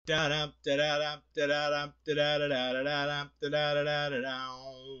What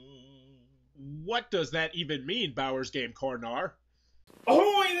does that even mean, Bowers Game Corner?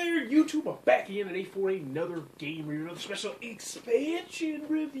 Ahoy there, YouTube! I'm back again today for another game review, another special expansion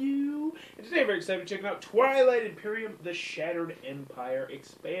review. And today I'm very excited to check out Twilight Imperium, the Shattered Empire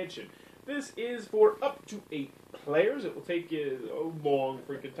expansion. This is for up to 8 players. It will take you a long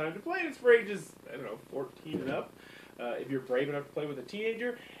freaking time to play. It's for ages, 14 and up, if you're brave enough to play with a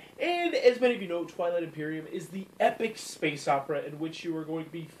teenager. And as many of you know, Twilight Imperium is the epic space opera in which you are going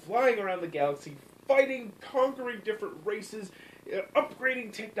to be flying around the galaxy, fighting, conquering different races,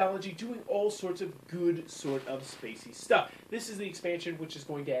 upgrading technology, doing all sorts of good sort of spacey stuff. This is the expansion which is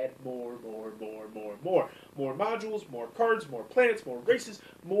going to add more modules, more cards, more planets, more races,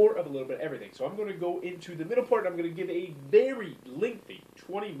 more of a little bit of everything. So I'm going to go into the middle part and I'm going to give a very lengthy,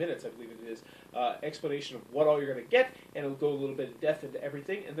 20 minutes I believe it is, explanation of what all you're going to get, and it'll go a little bit in depth into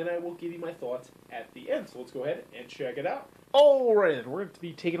everything, and then I will give you my thoughts at the end. So let's go ahead and check it out. Alright, then we're going to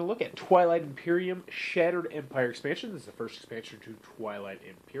be taking a look at Twilight Imperium Shattered Empire expansion. This is the first expansion to Twilight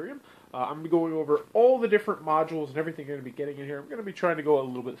Imperium. I'm going over all the different modules and everything you're going to be getting in here. I'm going to be trying to go a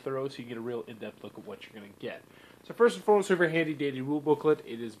little bit thorough so you get a real in-depth look at what you're going to get. So first and foremost, we have your handy-dandy rule booklet.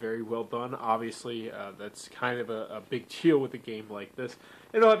 It is very well done. Obviously, that's kind of a big deal with a game like this.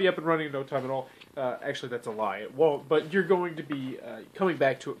 It'll have you up and running in no time at all. Actually, that's a lie. It won't, but you're going to be coming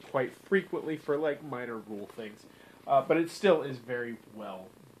back to it quite frequently for like minor rule things. But it still is very well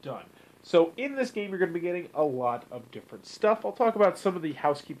done. So in this game, you're going to be getting a lot of different stuff. I'll talk about some of the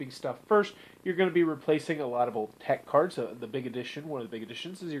housekeeping stuff first. You're going to be replacing a lot of old tech cards. The big addition, one of the big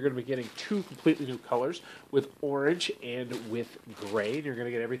additions, is you're going to be getting 2 completely new colors with orange and with gray. And you're going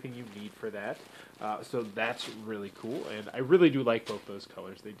to get everything you need for that. So that's really cool. And I really do like both those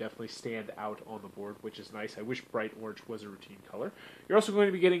colors. They definitely stand out on the board, which is nice. I wish bright orange was a routine color. You're also going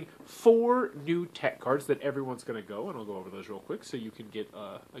to be getting 4 new tech cards that everyone's going to go. And I'll go over those real quick so you can get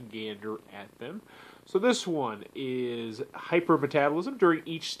a gander at them. So this one is hyper-metabolism. During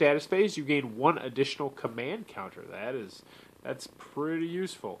each status phase, you gain 1 additional command counter. That's pretty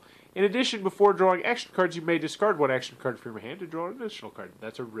useful. In addition, before drawing action cards, you may discard 1 action card from your hand to draw an additional card.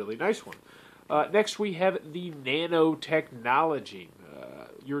 That's a really nice one. Next, we have the nanotechnology.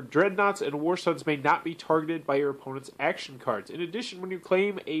 Your dreadnoughts and war suns may not be targeted by your opponent's action cards. In addition, when you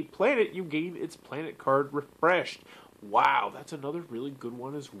claim a planet, you gain its planet card refreshed. Wow, that's another really good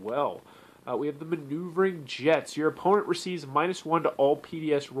one as well. We have the maneuvering jets. Your opponent receives -1 to all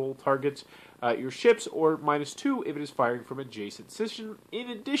PDS roll targets, your ships, or -2 if it is firing from adjacent system. In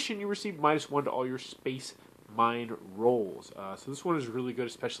addition, you receive -1 to all your space mine rolls. So this one is really good,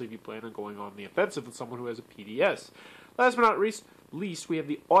 especially if you plan on going on the offensive with someone who has a PDS. Last but not least, we have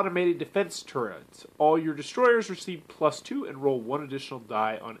the automated defense turrets. All your destroyers receive +2 and roll 1 additional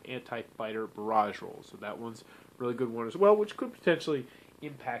die on anti-fighter barrage rolls. So that one's a really good one as well, which could potentially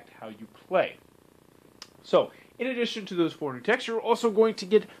impact how you play. So, in addition to those 4 new techs, you're also going to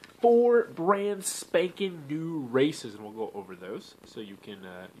get 4 brand spanking new races, and we'll go over those so you can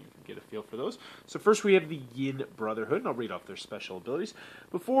get a feel for those. So first we have the Yin Brotherhood, and I'll read off their special abilities.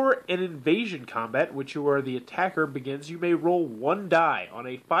 Before an invasion combat, in which you are the attacker, begins, you may roll 1 die. On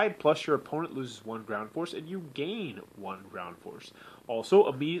a 5+, your opponent loses 1 ground force, and you gain 1 ground force. Also,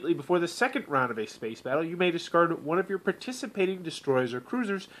 immediately before the second round of a space battle, you may discard 1 of your participating destroyers or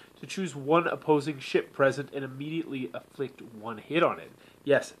cruisers to choose 1 opposing ship present and immediately inflict 1 hit on it.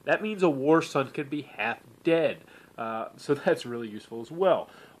 Yes, that means a war sun can be half dead, so that's really useful as well.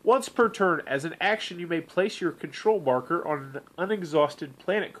 Once per turn, as an action, you may place your control marker on an unexhausted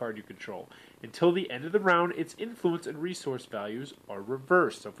planet card you control. Until the end of the round, its influence and resource values are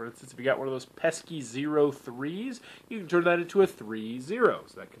reversed. So for instance, if you got one of those pesky 0-3s, you can turn that into a 3-0.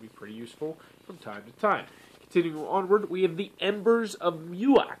 So that can be pretty useful from time to time. Continuing onward, we have the Embers of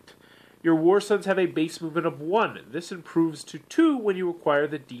Muat. Your war suns have a base movement of 1. This improves to 2 when you acquire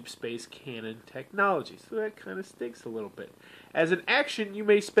the Deep Space Cannon technology. So that kind of stinks a little bit. As an action, you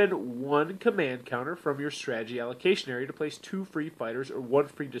may spend 1 command counter from your strategy allocation area to place 2 free fighters or 1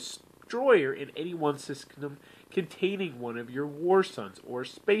 free destroyer in any one system containing one of your war suns or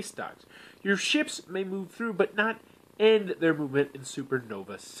space docks. Your ships may move through but not end their movement in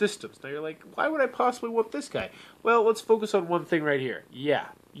supernova systems. Now you're like, why would I possibly whoop this guy? Well, let's focus on one thing right here. Yeah,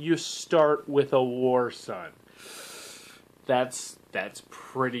 you start with a war sun. That's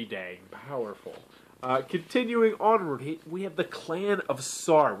pretty dang powerful. Continuing onward, we have the Clan of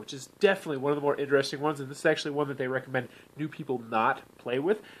Sar, which is definitely one of the more interesting ones, and this is actually one that they recommend new people not play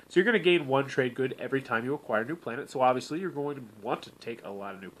with. So you're going to gain 1 trade good every time you acquire a new planet, so obviously you're going to want to take a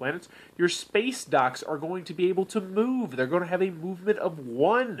lot of new planets. Your space docks are going to be able to move. They're going to have a movement of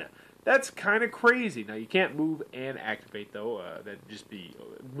 1. That's kind of crazy. Now, you can't move and activate, though. That'd just be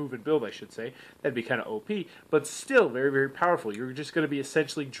move and build, I should say. That'd be kind of OP, but still very, very powerful. You're just going to be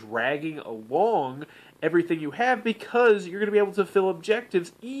essentially dragging along everything you have because you're going to be able to fill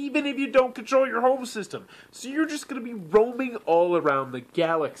objectives even if you don't control your home system. So you're just going to be roaming all around the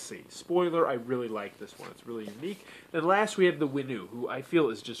galaxy. Spoiler, I really like this one. It's really unique. And last, we have the Winu, who I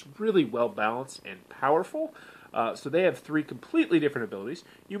feel is just really well-balanced and powerful. So they have 3 completely different abilities.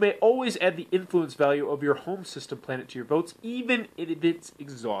 You may always add the influence value of your home system planet to your votes, even if it's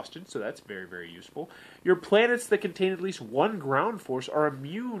exhausted, so that's very, very useful. Your planets that contain at least 1 ground force are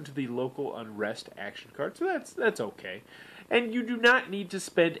immune to the local unrest action card, so that's okay. And you do not need to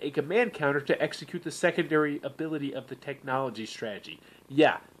spend a command counter to execute the secondary ability of the technology strategy.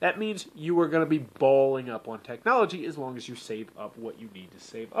 Yeah, that means you are going to be balling up on technology as long as you save up what you need to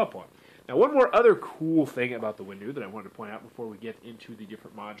save up on. Now, one more other cool thing about the Winu that I wanted to point out before we get into the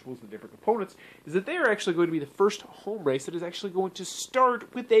different modules and different components is that they are actually going to be the first home race that is actually going to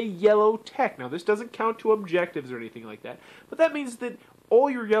start with a yellow tech. Now, this doesn't count to objectives or anything like that, but that means that all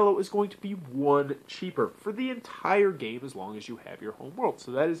your yellow is going to be 1 cheaper for the entire game as long as you have your home world.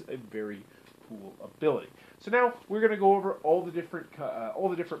 So that is a very cool ability. So now we're going to go over all the different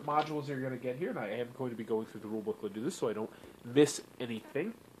modules you're going to get here, and I am going to be going through the rulebook to do this so I don't miss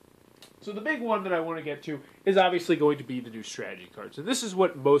anything. So the big one that I want to get to is obviously going to be the new strategy cards. And this is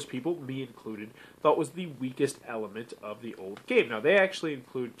what most people, me included, thought was the weakest element of the old game. Now, they actually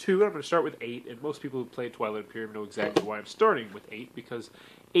include 2, and I'm going to start with 8, and most people who played Twilight Imperium know exactly why I'm starting with 8, because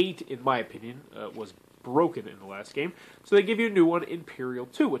 8, in my opinion, was broken in the last game. So they give you a new one, Imperial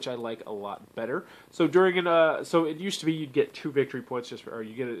 2, which I like a lot better. So so it used to be you'd get 2 victory points or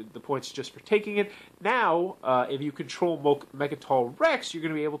you get the points just for taking it. Now, if you control Mechatol Rex, you're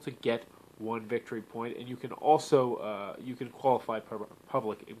going to be able to get 1 victory point, and you can also you can qualify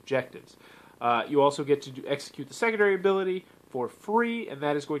public objectives. You also get to execute the secondary ability for free, and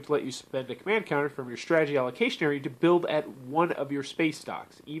that is going to let you spend a command counter from your strategy allocation area to build at 1 of your space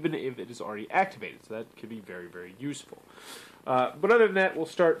stocks, even if it is already activated. So that can be very, very useful. But other than that, we'll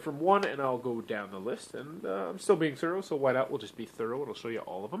start from 1, and I'll go down the list. And I'm still being thorough, so why not? We'll just be thorough, and I'll show you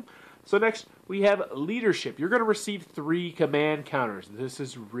all of them. So next, we have Leadership. You're going to receive 3 command counters. This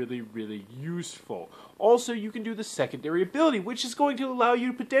is really, really useful. Also, you can do the secondary ability, which is going to allow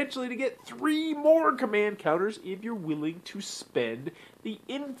you potentially to get 3 more command counters if you're willing to spend the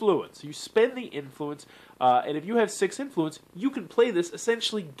influence. You spend the influence, and if you have 6 influence, you can play this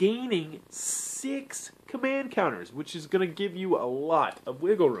essentially gaining 6 command counters, which is going to give you a lot of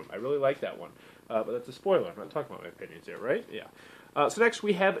wiggle room. I really like that one. But that's a spoiler. I'm not talking about my opinions here, right? Yeah. So next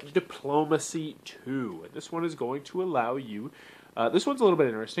we have Diplomacy 2. And this one is going to allow you, this one's a little bit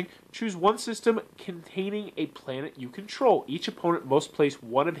interesting. Choose 1 system containing a planet you control. Each opponent must place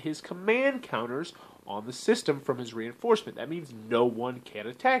 1 of his command counters on the system from his reinforcement. That means no one can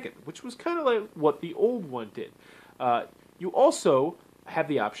attack it, which was kind of like what the old one did. You also have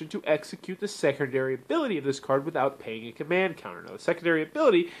the option to execute the secondary ability of this card without paying a command counter. Now, the secondary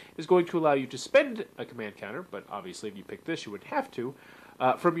ability is going to allow you to spend a command counter, but obviously if you pick this, you wouldn't have to,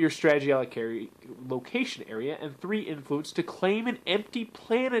 from your strategy location area and 3 influence to claim an empty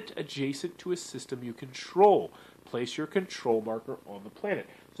planet adjacent to a system you control. Place your control marker on the planet.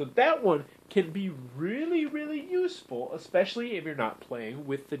 So that one can be really, really useful, especially if you're not playing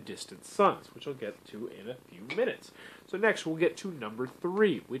with the distant suns, which I'll get to in a few minutes. So next we'll get to number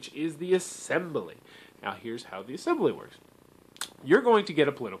 3, which is the assembly. Now here's how the assembly works. You're going to get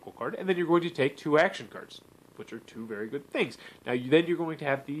a political card, and then you're going to take 2 action cards, which are 2 very good things. Now then you're going to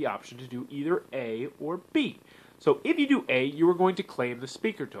have the option to do either A or B. So if you do A, you are going to claim the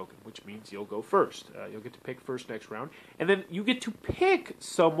speaker token, which means you'll go first. You'll get to pick first next round, and then you get to pick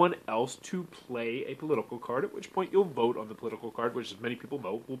someone else to play a political card, at which point you'll vote on the political card, which, as many people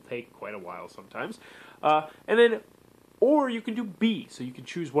know, will take quite a while sometimes. Or you can do B, so you can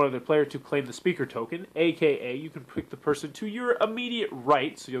choose one other player to claim the speaker token, aka you can pick the person to your immediate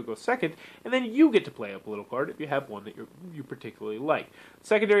right, so you'll go second, and then you get to play a political card if you have one that you particularly like.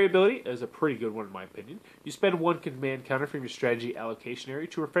 Secondary ability is a pretty good one in my opinion. You spend 1 command counter from your strategy allocation area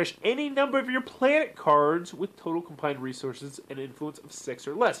to refresh any number of your planet cards with total combined resources and influence of 6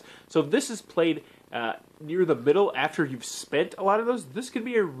 or less. So if this is played near the middle after you've spent a lot of those, this could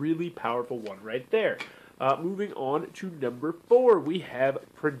be a really powerful one right there. Moving on to number 4, we have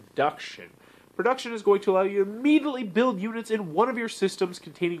Production. Production is going to allow you to immediately build units in one of your systems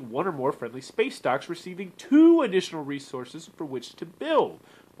containing one or more friendly space stocks, receiving 2 additional resources for which to build,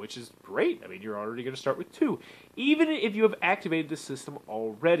 which is great. I mean, you're already going to start with 2. Even if you have activated the system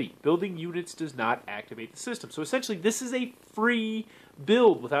already, building units does not activate the system. So essentially, this is a free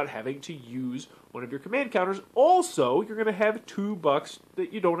build without having to use one of your command counters. Also, you're going to have $2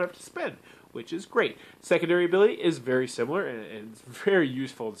 that you don't have to spend, which is great. Secondary ability is very similar and it's very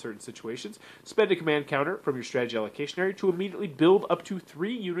useful in certain situations. Spend a command counter from your strategy allocation area to immediately build up to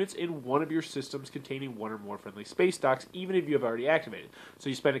 3 units in one of your systems containing one or more friendly space stocks, even if you have already activated. So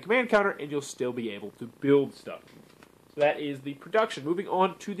you spend a command counter and you'll still be able to build stuff. So that is the production. Moving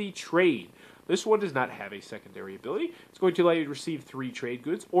on to the trade. This one does not have a secondary ability. It's going to allow you to receive 3 trade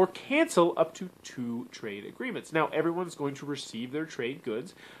goods or cancel up to 2 trade agreements. Now, everyone's going to receive their trade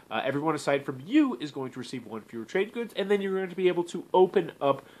goods. Everyone aside from you is going to receive 1 fewer trade goods, and then you're going to be able to open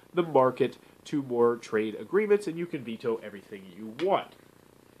up the market to more trade agreements, and you can veto everything you want.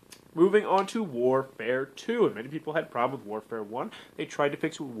 Moving on to Warfare 2, and many people had problems with Warfare 1. They tried to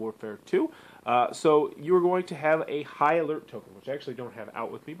fix it with Warfare 2. So you are going to have a high alert token, which I actually don't have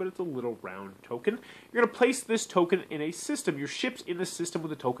out with me, but it's a little round token. You're going to place this token in a system. Your ships in the system with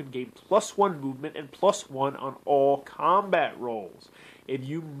the token gain +1 movement and +1 on all combat rolls. If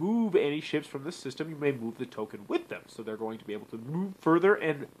you move any ships from the system, you may move the token with them. So they're going to be able to move further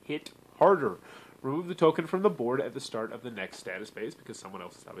and hit harder. Remove the token from the board at the start of the next status phase because someone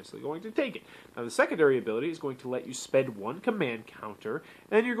else is obviously going to take it. Now, the secondary ability is going to let you spend 1 command counter,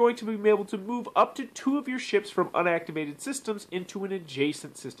 and then you're going to be able to move up to 2 of your ships from unactivated systems into an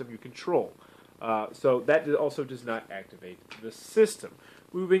adjacent system you control. So that also does not activate the system.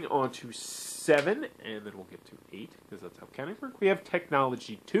 Moving on to 7, and then we'll get to 8, because that's how counting works. We have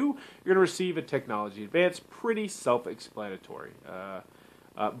Technology 2. You're going to receive a Technology Advance. Pretty self-explanatory.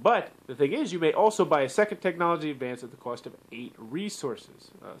 But the thing is, you may also buy a second technology advance at the cost of 8 resources.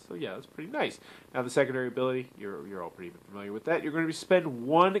 So yeah, that's pretty nice. Now the secondary ability, you're all pretty familiar with that. You're going to spend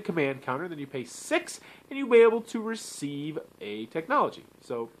 1 command counter, then you pay 6, and you'll be able to receive a technology.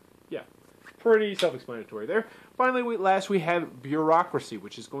 So yeah, pretty self-explanatory there. Finally, last we have Bureaucracy,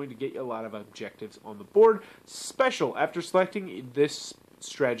 which is going to get you a lot of objectives on the board. Special, after selecting this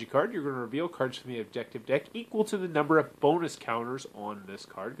strategy card, you're going to reveal cards from the objective deck equal to the number of bonus counters on this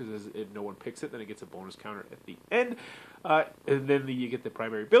card, because if no one picks it, then it gets a bonus counter at the end. And then you get the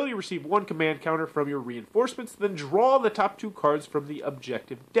primary ability. You receive 1 command counter from your reinforcements, then draw the top 2 cards from the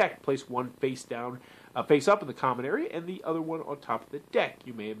objective deck. Place 1 face up in the common area, and the other one on top of the deck.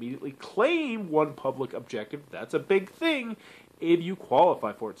 You may immediately claim 1 public objective. That's a big thing if you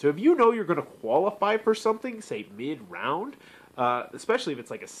qualify for it. So if you know you're going to qualify for something, say mid-round, especially if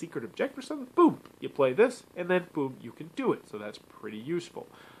it's like a secret objective or something, boom, you play this, and then boom, you can do it. So that's pretty useful.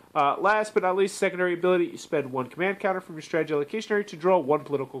 Last but not least, secondary ability, you spend 1 command counter from your strategy allocation area to draw 1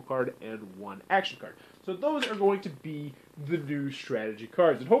 political card and 1 action card. So those are going to be the new strategy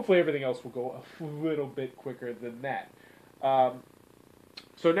cards, and hopefully everything else will go a little bit quicker than that.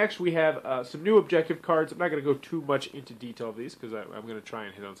 So next we have some new objective cards. I'm not going to go too much into detail of these because I'm going to try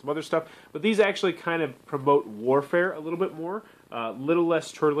and hit on some other stuff. But these actually kind of promote warfare a little bit more. A little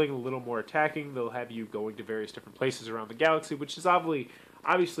less turtling, a little more attacking. They'll have you going to various different places around the galaxy, which is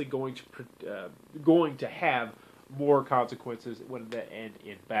obviously going to have more consequences when they end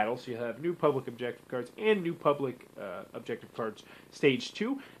in battle. So you'll have new public objective cards and new public objective cards stage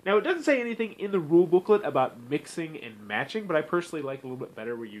 2. Now, it doesn't say anything in the rule booklet about mixing and matching, but I personally like a little bit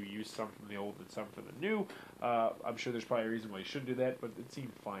better where you use some from the old and some from the new. I'm sure there's probably a reason why you shouldn't do that, but it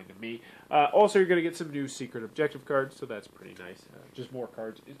seemed fine to me. Also, you're going to get some new secret objective cards, so that's pretty nice. Just more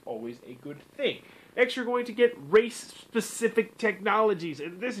cards is always a good thing. Next, you're going to get race-specific technologies,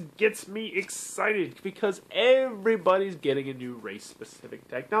 and this gets me excited because everybody's getting a new race-specific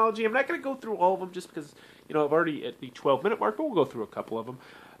technology. I'm not going to go through all of them just because, I've already at the 12-minute mark, but we'll go through a couple of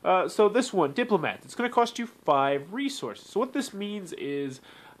them. So this one, Diplomat, it's going to cost you 5 resources. So what this means is,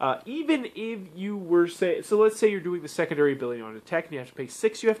 even if you were, so let's say you're doing the secondary ability on attack and you have to pay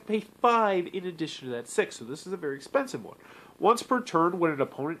 6, you have to pay 5 in addition to that 6. So this is a very expensive one. Once per turn, when an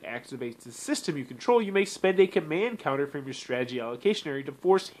opponent activates the system you control, you may spend a command counter from your strategy allocation area to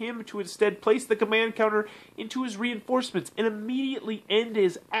force him to instead place the command counter into his reinforcements and immediately end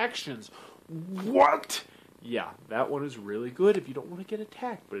his actions. What? Yeah, that one is really good if you don't want to get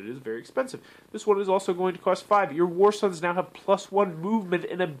attacked, but it is very expensive. This one is also going to cost 5. Your War Sons now have +1 movement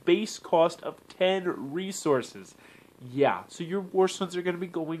and a base cost of 10 resources. Yeah, so your War Sons are going to be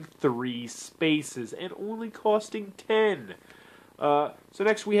going 3 spaces and only costing 10. So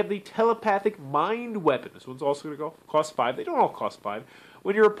next we have the Telepathic Mind Weapon. This one's also going to cost 5. They don't all cost 5.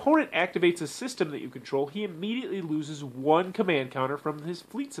 When your opponent activates a system that you control, he immediately loses 1 command counter from his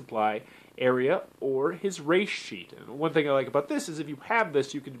fleet supply area or his race sheet. And one thing I like about this is if you have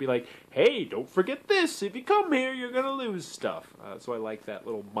this, you can be like, hey, don't forget this. If you come here, you're going to lose stuff. So I like that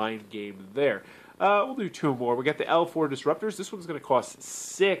little mind game there. We'll do 2 more. We got the L4 Disruptors. This one's going to cost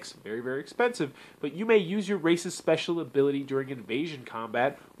 6. Very, very expensive. But you may use your race's special ability during invasion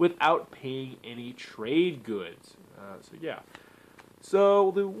combat without paying any trade goods. So, yeah. So,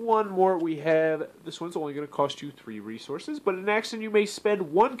 we'll do 1 more. We have, this one's only going to cost you 3 resources. But in action, you may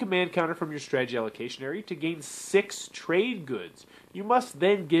spend 1 command counter from your strategy allocation area to gain 6 trade goods. You must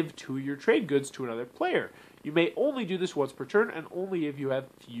then give 2 of your trade goods to another player. You may only do this once per turn, and only if you have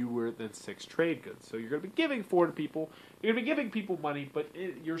fewer than 6 trade goods. So you're going to be giving 4 to people. You're going to be giving people money, but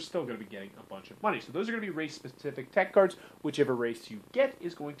you're still going to be getting a bunch of money. So those are going to be race-specific tech cards. Whichever race you get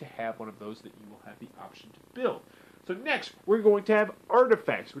is going to have one of those that you will have the option to build. So next, we're going to have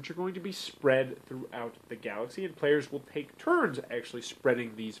artifacts, which are going to be spread throughout the galaxy, and players will take turns actually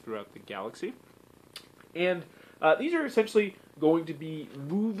spreading these throughout the galaxy. And these are essentially going to be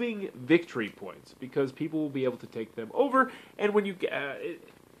moving victory points because people will be able to take them over. And when you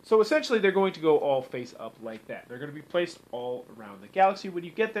so essentially they're going to go all face up like that. They're going to be placed all around the galaxy. When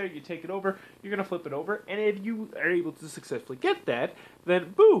you get there, you take it over. You're going to flip it over, and if you are able to successfully get that,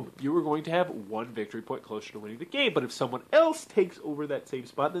 then boom, you are going to have 1 victory point closer to winning the game. But if someone else takes over that same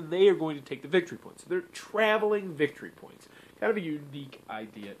spot, then they are going to take the victory points. So they're traveling victory points. Kind of a unique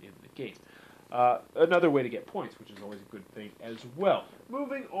idea in the game. Another way to get points, which is always a good thing as well.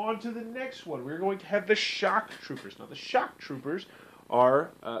 Moving on to the next one, we're going to have the Shock Troopers. Now, the Shock Troopers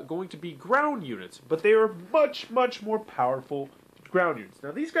are going to be ground units, but they are much, much more powerful ground units.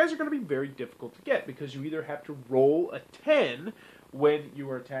 Now, these guys are going to be very difficult to get because you either have to roll a 10 when you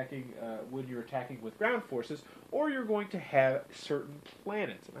are attacking with ground forces, or you're going to have certain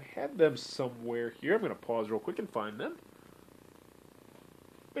planets. And I have them somewhere here. I'm going to pause real quick and find them.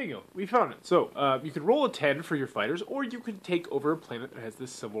 Bingo, we found it. So, you can roll a 10 for your fighters, or you can take over a planet that has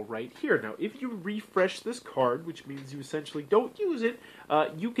this symbol right here. Now, if you refresh this card, which means you essentially don't use it,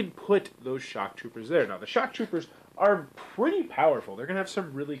 you can put those Shock Troopers there. Now, the Shock Troopers are pretty powerful. They're going to have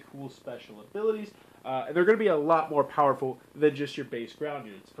some really cool special abilities, and they're going to be a lot more powerful than just your base ground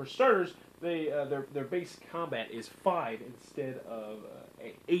units. For starters, their base combat is 5 instead of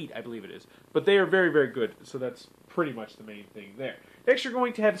 8, I believe it is. But they are very, very good, so that's pretty much the main thing there. Next, you're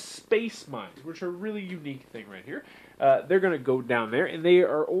going to have space mines, which are a really unique thing right here. They're going to go down there, and they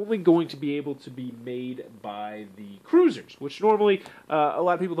are only going to be able to be made by the cruisers, which normally a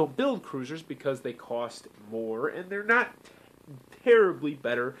lot of people don't build cruisers because they cost more, and they're not terribly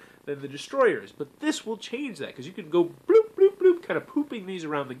better than the destroyers. But this will change that, because you can go bloop, bloop, bloop, kind of pooping these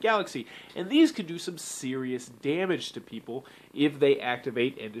around the galaxy, and these can do some serious damage to people if they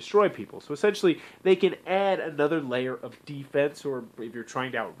activate and destroy people. So essentially, they can add another layer of defense, or if you're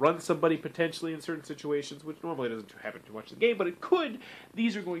trying to outrun somebody potentially in certain situations, which normally doesn't happen too much in the game, but it could,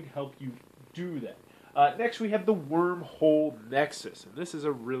 these are going to help you do that. Next, we have the Wormhole Nexus, and this is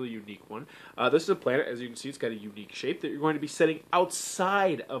a really unique one. This is a planet, as you can see, it's got a unique shape that you're going to be setting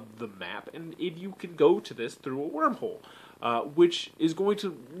outside of the map, and if you can go to this through a wormhole, which is going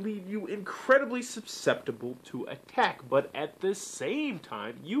to leave you incredibly susceptible to attack. But at the same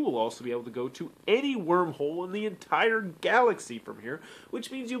time, you will also be able to go to any wormhole in the entire galaxy from here,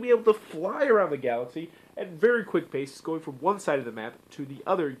 which means you'll be able to fly around the galaxy at very quick pace, going from one side of the map to the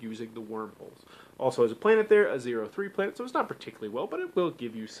other using the wormholes. Also has a planet there, a 0-3 planet, so it's not particularly well, but it will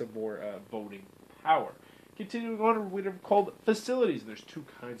give you some more voting power. Continuing on, what are called facilities. There's 2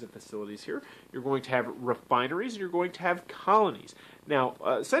 kinds of facilities here. You're going to have refineries, and you're going to have colonies. Now,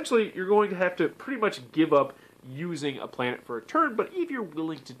 essentially, you're going to have to pretty much give up using a planet for a turn, but if you're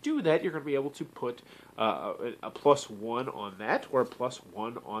willing to do that, you're going to be able to put a +1 on that, or a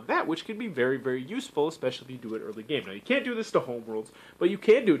 +1 on that, which can be very, very useful, especially if you do it early game. Now, you can't do this to homeworlds, but you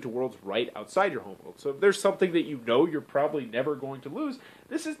can do it to worlds right outside your homeworld. So if there's something that you know you're probably never going to lose,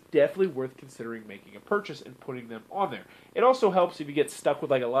 this is definitely worth considering making a purchase and putting them on there. It also helps if you get stuck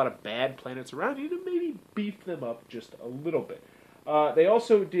with like a lot of bad planets around you to maybe beef them up just a little bit. They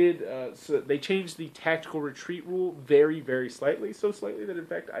also did, so they changed the tactical retreat rule very, very slightly. So slightly that, in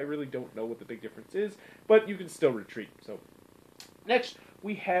fact, I really don't know what the big difference is, but you can still retreat. So next,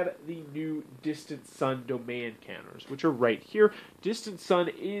 we have the new Distant Sun domain counters, which are right here. Distant Sun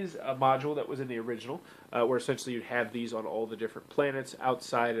is a module that was in the original, where essentially you'd have these on all the different planets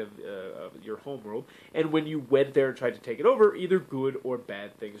outside of your homeworld. And when you went there and tried to take it over, either good or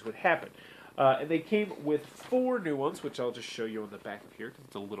bad things would happen. And they came with 4 new ones, which I'll just show you on the back of here because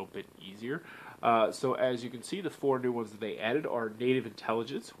it's a little bit easier. So as you can see, the 4 new ones that they added are Native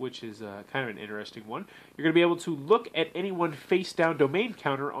Intelligence, which is kind of an interesting one. You're going to be able to look at any one face-down domain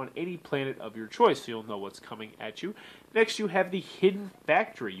counter on any planet of your choice, so you'll know what's coming at you. Next, you have the Hidden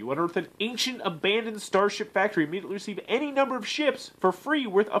Factory. You unearth an ancient abandoned starship factory. Immediately receive any number of ships for free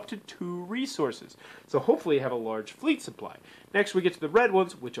worth up to 2 resources. So hopefully you have a large fleet supply. Next, we get to the red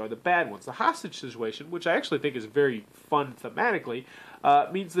ones, which are the bad ones. The hostage situation, which I actually think is very fun thematically,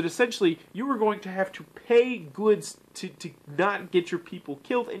 means that essentially you are going to have to pay goods to not get your people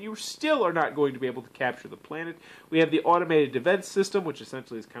killed, and you still are not going to be able to capture the planet. We have the automated defense system, which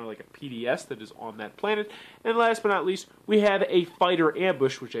essentially is kind of like a PDS that is on that planet. And last but not least, we have a fighter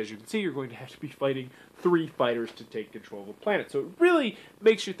ambush, which as you can see, you're going to have to be fighting 3 fighters to take control of a planet. So it really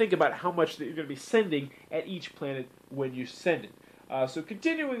makes you think about how much that you're going to be sending at each planet when you send it. So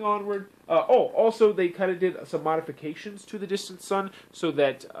continuing onward, also they kind of did some modifications to the Distant Sun so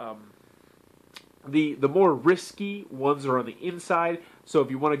that the more risky ones are on the inside. So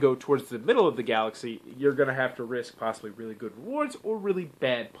if you want to go towards the middle of the galaxy, you're going to have to risk possibly really good rewards or really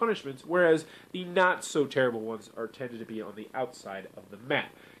bad punishments, whereas the not so terrible ones are tended to be on the outside of the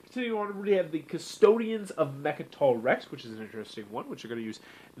map. Continuing on, we have the Custodians of Mechatol Rex, which is an interesting one, which are going to use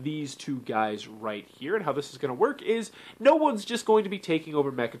these 2 guys right here. And how this is going to work is no one's just going to be taking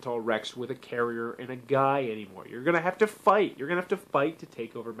over Mechatol Rex with a carrier and a guy anymore. You're going to have to fight. You're going to have to fight to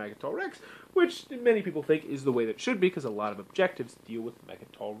take over Mechatol Rex, which many people think is the way that should be because a lot of objectives deal with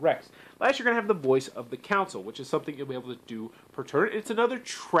Mechatol Rex. Last, you're going to have the Voice of the Council, which is something you'll be able to do per turn. It's another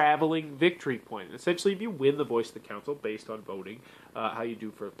traveling victory point. And essentially, if you win the Voice of the Council based on voting, how you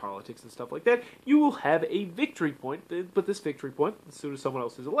do for politics and stuff like that, you will have a victory point. But this victory point, as soon as someone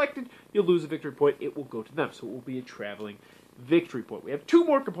else is elected, you'll lose a victory point. It will go to them. So it will be a traveling victory point. We have 2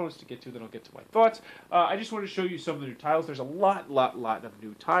 more components to get to, then I'll get to my thoughts. I just want to show you some of the new tiles. There's a lot of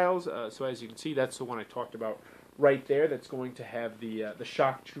new tiles. So as you can see, that's the one I talked about right there. That's going to have the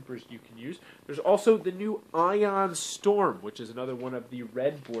shock troopers you can use. There's also the new Ion Storm, which is another one of the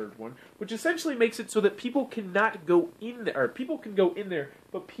red bordered one, which essentially makes it so that people cannot go in there, or people can go in there,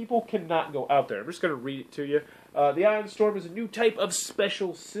 but people cannot go out there. I'm just going to read it to you. The Ion Storm is a new type of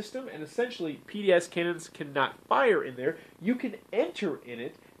special system, and essentially PDS cannons cannot fire in there. You can enter in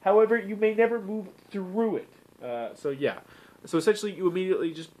it, however, you may never move through it. So essentially you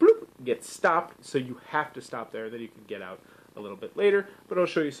immediately just bloop, get stopped, so you have to stop there, then you can get out a little bit later. But I'll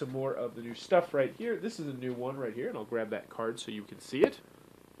show you some more of the new stuff right here. This is a new one right here, and I'll grab that card so you can see it.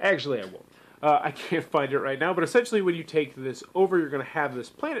 Actually, I won't. I can't find it right now, but essentially when you take this over, you're going to have this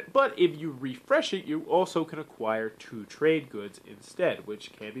planet, but if you refresh it, you also can acquire 2 trade goods instead,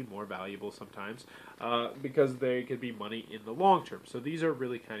 which can be more valuable sometimes because they can be money in the long term. So these are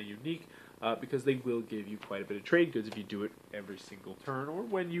really kind of unique because they will give you quite a bit of trade goods if you do it every single turn or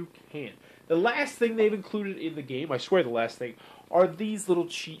when you can. The last thing they've included in the game, I swear the last thing, are these little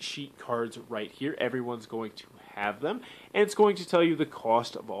cheat sheet cards right here. Everyone's going to have them, and it's going to tell you the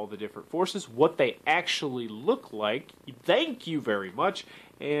cost of all the different forces, what they actually look like, thank you very much,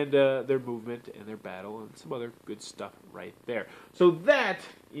 and their movement and their battle and some other good stuff right there. So that,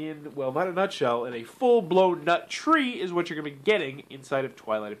 in, well, not a nutshell, in a full-blown nut tree is what you're going to be getting inside of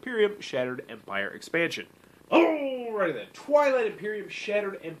Twilight Imperium Shattered Empire Expansion. Alrighty then, Twilight Imperium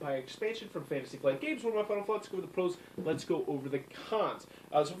Shattered Empire Expansion from Fantasy Flight Games. One of my final thoughts. Let's go over the pros. Let's go over the cons.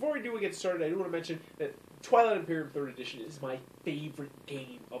 So before we get started, I do want to mention that Twilight Imperium 3rd Edition is my favorite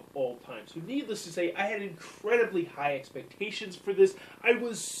game of all time. So needless to say, I had incredibly high expectations for this. I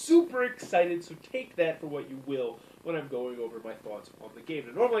was super excited, so take that for what you will when I'm going over my thoughts on the game.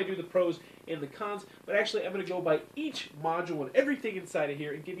 Now, normally I do the pros and the cons, but actually I'm going to go by each module and everything inside of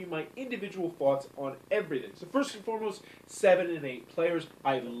here and give you my individual thoughts on everything. So first and foremost, 7 and 8 players.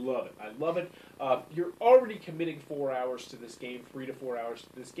 I love it. I love it. You're already committing 4 hours to this game, 3 to 4 hours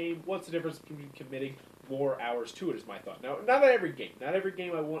to this game. What's the difference between committing more hours to it is my thought. Now, not every game. Not every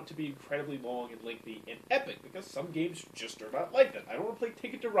game I want to be incredibly long and lengthy and epic, because some games just are not like that. I don't want to play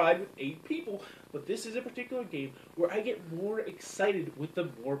Ticket to Ride with 8 people, but this is a particular game where I get more excited with the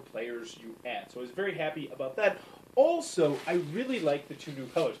more players you add. So I was very happy about that. Also, I really like the 2 new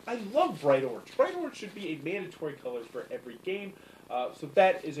colors. I love bright orange. Bright orange should be a mandatory color for every game. So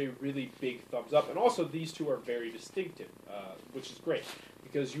that is a really big thumbs up. And also, these 2 are very distinctive, which is great,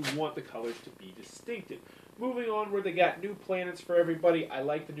 because you want the colors to be distinctive. Moving on, where they got new planets for everybody. I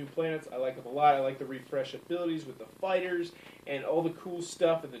like the new planets. I like them a lot. I like the refresh abilities with the fighters and all the cool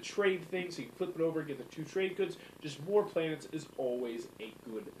stuff and the trade things. So you can flip it over and get the 2 trade goods. Just more planets is always a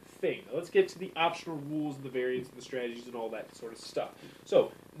good thing. Now let's get to the optional rules and the variants and the strategies and all that sort of stuff.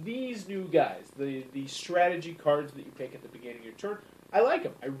 So these new guys, the strategy cards that you pick at the beginning of your turn, I like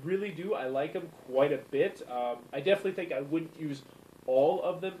them. I really do. I like them quite a bit. I definitely think I wouldn't use all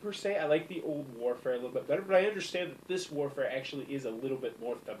of them per se. I like the old Warfare a little bit better, but I understand that this Warfare actually is a little bit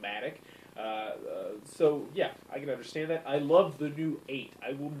more thematic. So yeah, I can understand that. I love the new 8.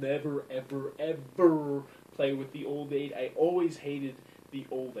 I will never, ever, ever play with the old 8. I always hated the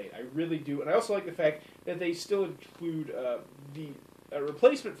old 8. I really do. And I also like the fact that they still include the a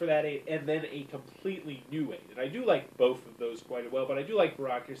replacement for that 8 and then a completely new 8. And I do like both of those quite well, but I do like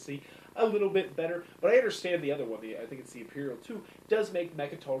Bureaucracy a little bit better. But I understand the other one, I think it's the Imperial 2, does make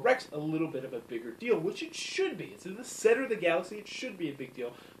Mechatol Rex a little bit of a bigger deal, which it should be. It's in the center of the galaxy. It should be a big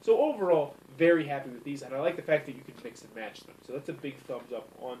deal. So overall, very happy with these, and I like the fact that you can mix and match them. So that's a big thumbs up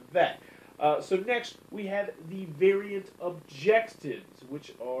on that. So next, we have the variant objectives,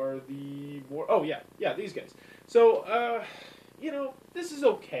 which are the more... Oh, yeah, these guys. So, this is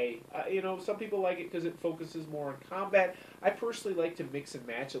okay. Some people like it because it focuses more on combat. I personally like to mix and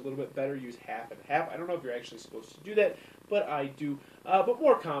match a little bit better, use half and half. I don't know if you're actually supposed to do that, but I do. But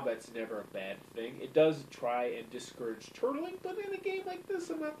more combat's never a bad thing. It does try and discourage turtling, but in a game like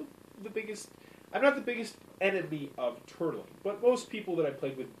this, I'm not the biggest enemy of turtling. But most people that I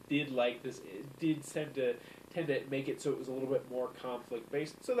played with did like this. It did tend to make it so it was a little bit more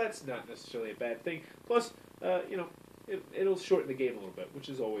conflict-based, so that's not necessarily a bad thing. Plus, it'll shorten the game a little bit, which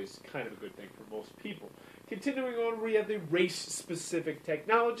is always kind of a good thing for most people. Continuing on, we have the race-specific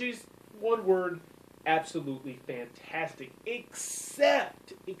technologies. One word, absolutely fantastic.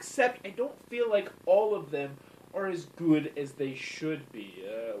 Except, I don't feel like all of them are as good as they should be.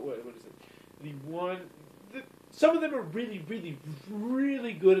 What is it? Some of them are really, really,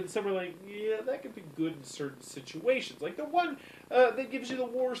 really good, and some are like, yeah, that could be good in certain situations. Like the one that gives you the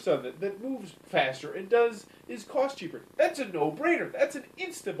War Sun that moves faster and is cost cheaper. That's a no-brainer. That's an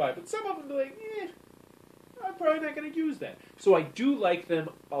insta-buy. But some of them are like, I'm probably not going to use that. So I do like them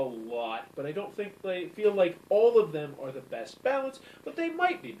a lot, but I don't feel like all of them are the best balance, but they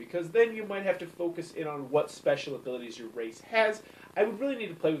might be, because then you might have to focus in on what special abilities your race has. I would really need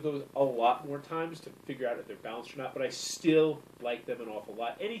to play with those a lot more times to figure out if they're balanced or not, but I still like them an awful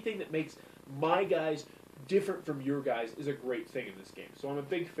lot. Anything that makes my guys different from your guys is a great thing in this game. So I'm a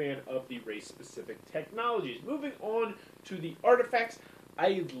big fan of the race-specific technologies. Moving on to the artifacts,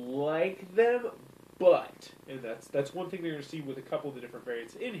 I like them, but, and that's one thing they're going to see with a couple of the different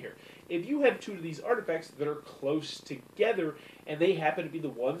variants in here. If you have two of these artifacts that are close together, and they happen to be the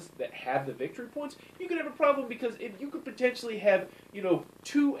ones that have the victory points, you could have a problem, because if you could potentially have,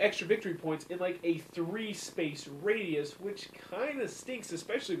 2 extra victory points in like a 3-space radius, which kind of stinks,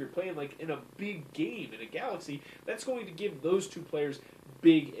 especially if you're playing like in a big game in a galaxy, that's going to give those two players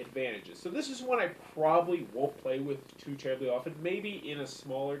big advantages. So this is one I probably won't play with too terribly often, maybe in a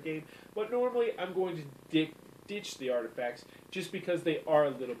smaller game, but normally I'm going to ditch the artifacts just because they are a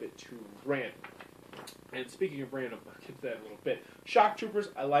little bit too random. And speaking of random, I'll get to that in a little bit. Shock Troopers,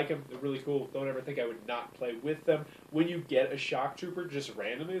 I like them. They're really cool. Don't ever think I would not play with them. When you get a Shock Trooper just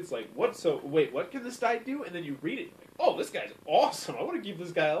randomly, it's like, what can this guy do? And then you read it, like, oh, this guy's awesome. I want to keep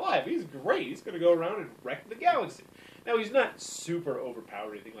this guy alive. He's great. He's going to go around and wreck the galaxy. Now, he's not super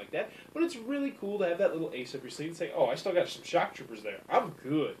overpowered or anything like that, but it's really cool to have that little ace up your sleeve and say, oh, I still got some Shock Troopers there. I'm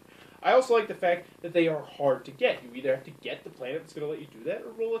good. I also like the fact that they are hard to get. You either have to get the planet that's going to let you do that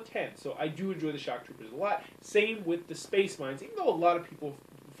or roll a 10. So I do enjoy the Shock Troopers a lot. Same with the Space Mines, even though a lot of people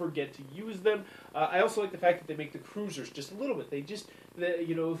forget to use them. I also like the fact that they make the cruisers just a little bit. They just,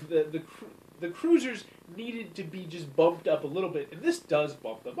 the cruisers needed to be just bumped up a little bit, and this does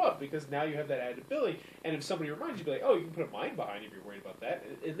bump them up, because now you have that added ability, and if somebody reminds you, be like, oh, you can put a mine behind if you're worried about that,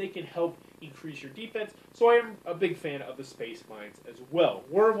 and they can help increase your defense. So I am a big fan of the Space Mines as well.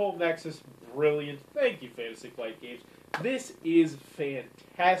 Wormhole Nexus, brilliant. Thank you, Fantasy Flight Games. This is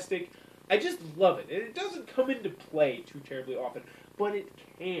fantastic. I just love it. And it doesn't come into play too terribly often, but it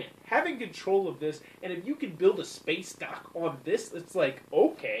can. Having control of this, and if you can build a space dock on this, it's like,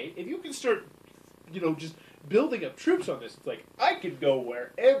 okay. If you can start, just building up troops on this, it's like, I can go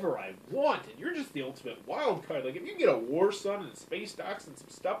wherever I want, and you're just the ultimate wild card. Like, if you get a War Sun and space docks and some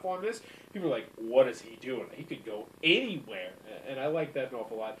stuff on this, people are like, what is he doing? He could go anywhere, and I like that an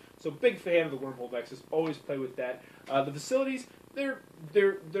awful lot. So, big fan of the Wormhole Nexus. Always play with that. The facilities, they're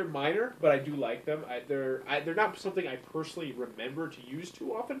minor, but I do like them. They're not something I personally remember to use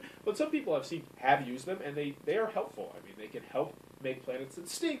too often, but some people I've seen have used them, and they are helpful. I mean, they can help make planets that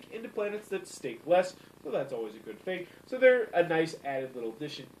stink into planets that stink less, so that's always a good thing. So they're a nice added little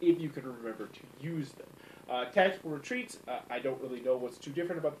addition if you can remember to use them. Tactical retreats, I don't really know what's too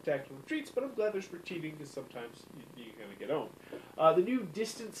different about the tactical retreats, but I'm glad there's retreating, because sometimes you're going to get owned. The new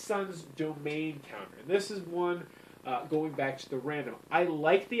Distant Suns domain counter, and this is one going back to the random. I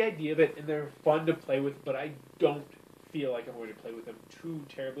like the idea of it, and they're fun to play with, but I don't feel like I'm going to play with them too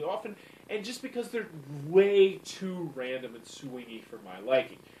terribly often, and just because they're way too random and swingy for my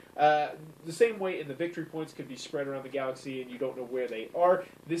liking. The same way in the victory points could be spread around the galaxy and you don't know where they are,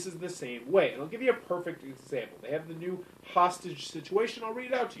 this is the same way. And I'll give you a perfect example. They have the new hostage situation. I'll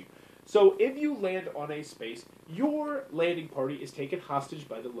read it out to you. So if you land on a space, your landing party is taken hostage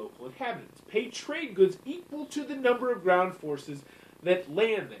by the local inhabitants. Pay trade goods equal to the number of ground forces that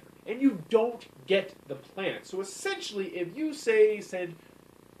land there. And you don't get the planet. So essentially, if you say send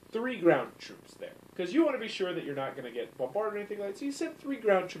 3 ground troops there, because you want to be sure that you're not going to get bombarded or anything like that, so you send 3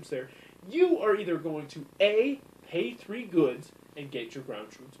 ground troops there, you are either going to A, pay 3 goods and get your ground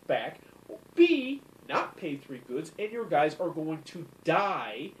troops back, or B, not pay 3 goods and your guys are going to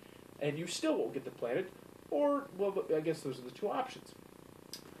die and you still won't get the planet, or, well, I guess those are the 2 options.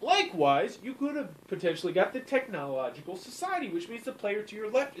 Likewise, you could have potentially got the Technological Society, which means the player to your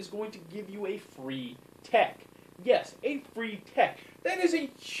left is going to give you a free tech. Yes, a free tech. That is a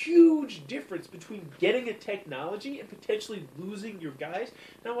huge difference between getting a technology and potentially losing your guys.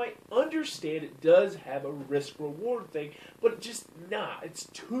 Now, I understand it does have a risk-reward thing, but just it's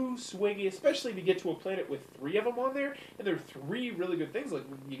too swingy, especially if you get to a planet with 3 of them on there, and there are 3 really good things, like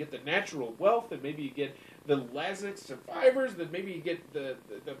when you get the natural wealth, and maybe you get the Lazarus survivors, then maybe you get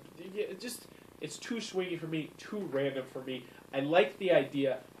it's too swingy for me, too random for me. I like the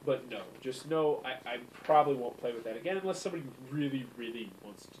idea, but no. Just no, I probably won't play with that again unless somebody really, really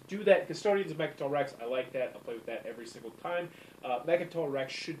wants to do that. Custodians of Mechatol Rex, I like that. I'll play with that every single time. Mechatol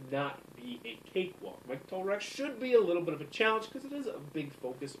Rex should not be a cakewalk. Mechatol Rex should be a little bit of a challenge because it is a big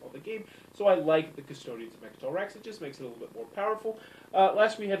focus on the game. So I like the Custodians of Mechatol Rex. It just makes it a little bit more powerful.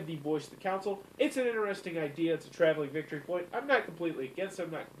 Last we have the Voice of the Council. It's an interesting idea. It's a traveling victory point. I'm not completely against it.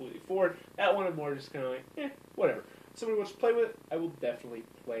 I'm not completely for it. That one I'm more just kind of like, whatever. Somebody wants to play with it, I will definitely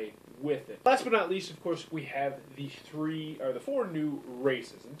play with it. Last but not least, of course, we have the 4 new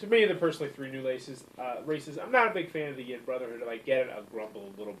races. And to me, they're personally 3 new races. I'm not a big fan of the Yin Brotherhood. If I get it, I'll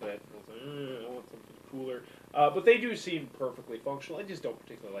grumble a little bit. I want something cooler. But they do seem perfectly functional. I just don't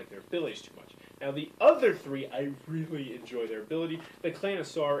particularly like their abilities too much. Now, the other 3, I really enjoy their ability. The Clan of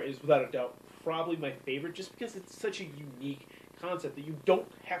Sar is, without a doubt, probably my favorite, just because it's such a unique concept that you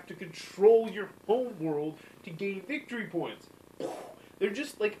don't have to control your home world to gain victory points. They're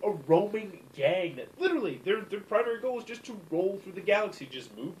just like a roaming gang that literally their primary goal is just to roll through the galaxy,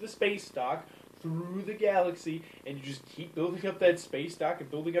 just move the space stock through the galaxy, and you just keep building up that space stock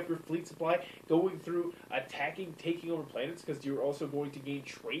and building up your fleet supply, going through attacking, taking over planets, because you're also going to gain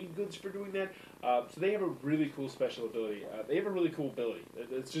trade goods for doing that. So they have a really cool special ability. They have a really cool ability.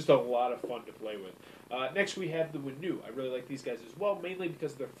 It's just a lot of fun to play with. Next we have the Wanu. I really like these guys as well, mainly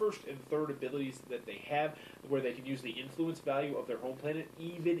because of their first and third abilities that they have, where they can use the influence value of their home planet,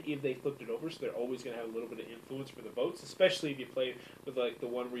 even if they flipped it over, so they're always going to have a little bit of influence for the votes, especially if you play with like the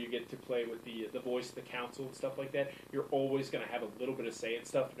one where you get to play with the voice of the council and stuff like that. You're always going to have a little bit of say in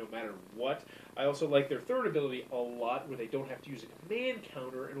stuff, no matter what. I also like their third ability a lot, where they don't have to use a command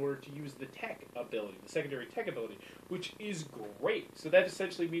counter in order to use the tech ability, the secondary tech ability, which is great. So that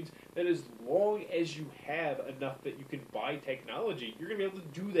essentially means that as long as you have enough that you can buy technology, you're going to be able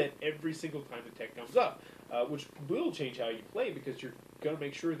to do that every single time the tech comes up, which will change how you play, because you're going to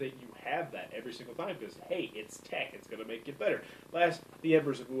make sure that you have that every single time, because, hey, it's tech. It's going to make it better. Last, the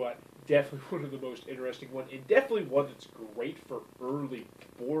Embers of Muat. Definitely one of the most interesting ones, and definitely one that's great for early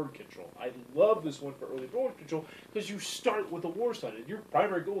board control. I love this one for early board control because you start with a war sign, and your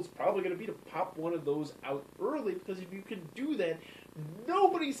primary goal is probably going to be to pop one of those out early, because if you can do that,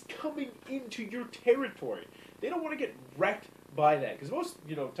 nobody's coming into your territory. They don't want to get wrecked by that, because most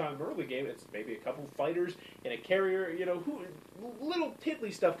time in the early game, it's maybe a couple fighters and a carrier, who little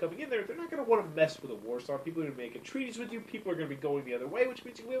tiddly stuff coming in there. They're not going to want to mess with a war star. People are going to be making treaties with you. People are going to be going the other way, which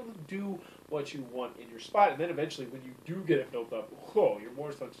means you'll be able to do what you want in your spot. And then eventually, when you do get it built up, your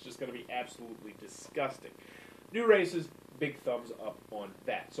war star's just going to be absolutely disgusting. New races, big thumbs up on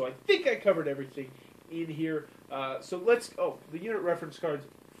that. So I think I covered everything in here. So let's. The unit reference cards.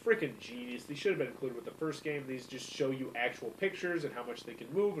 Freaking genius. These should have been included with the first game. These just show you actual pictures and how much they can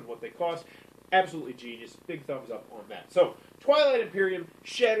move and what they cost. Absolutely genius. Big thumbs up on that. So, Twilight Imperium,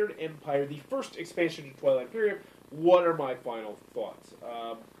 Shattered Empire, the first expansion to Twilight Imperium. What are my final thoughts?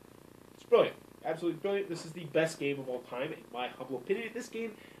 It's brilliant. Absolutely brilliant. This is the best game of all time, in my humble opinion.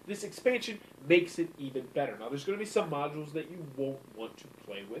 This expansion makes it even better. Now, there's going to be some modules that you won't want to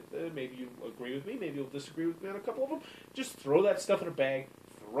play with. Maybe you agree with me. Maybe you'll disagree with me on a couple of them. Just throw that stuff in a bag.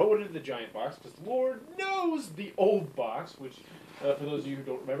 Throw it into the giant box, because Lord knows the old box, which for those of you who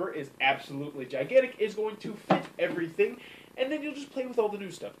don't remember, is absolutely gigantic, is going to fit everything. And then you'll just play with all the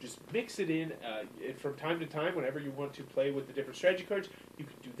new stuff. Just mix it in from time to time. Whenever you want to play with the different strategy cards, you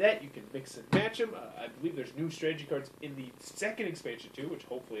can do that. You can mix and match them. I believe there's new strategy cards in the second expansion too, which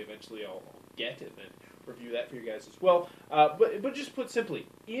hopefully eventually I'll get and then review that for you guys as well. But just put simply,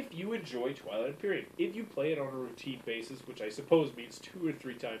 if you enjoy Twilight Imperium, if you play it on a routine basis, which I suppose means 2 or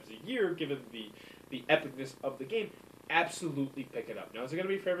 3 times a year, given the epicness of the game, absolutely pick it up. Now, is it going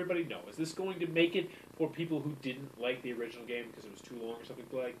to be for everybody? No. Is this going to make it for people who didn't like the original game because it was too long or something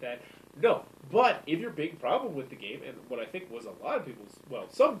like that? No. But if your big problem with the game, and what I think was a lot of people's, well,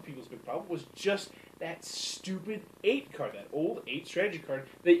 some people's big problem, was just that stupid 8 card, that old 8 strategy card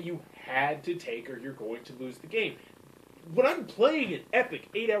that you had to take or you're going to lose the game. When I'm playing an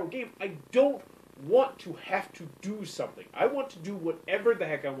epic 8-hour game, I don't want to have to do something. I want to do whatever the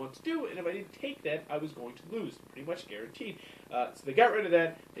heck I want to do, and if I didn't take that, I was going to lose. Pretty much guaranteed. So they got rid of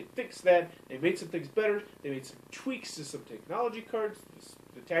that, they fixed that, they made some things better, they made some tweaks to some technology cards,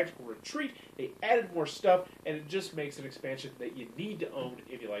 the tactical retreat, they added more stuff, and it just makes an expansion that you need to own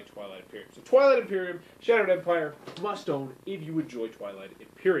if you like Twilight Imperium. So Twilight Imperium, Shattered Empire, must own if you enjoy Twilight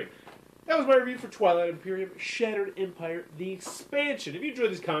Imperium. That was my review for Twilight Imperium, Shattered Empire, the expansion. If you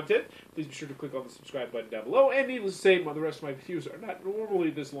enjoyed this content, please be sure to click on the subscribe button down below. And needless to say, the rest of my reviews are not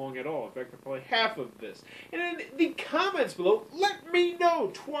normally this long at all. In fact, they're probably half of this. And in the comments below, let me know,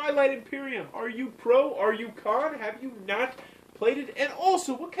 Twilight Imperium, are you pro? Are you con? Have you not played it? And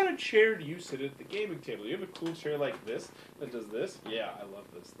also, what kind of chair do you sit at the gaming table? Do you have a cool chair like this that does this? Yeah, I love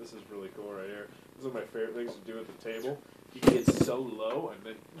this. This is really cool right here. This is one of my favorite things to do at the table. You can get so low and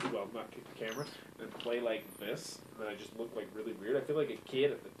then, well, not kick the camera, and play like this. And then I just look like really weird. I feel like a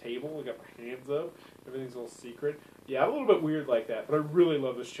kid at the table. I got my hands up. Everything's all secret. Yeah, I'm a little bit weird like that, but I really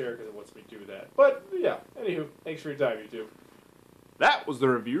love this chair because it lets me do that. But, yeah, anywho, thanks for your time, YouTube. That was the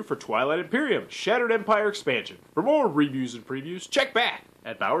review for Twilight Imperium, Shattered Empire Expansion. For more reviews and previews, check back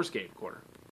at Bowers Game Corner.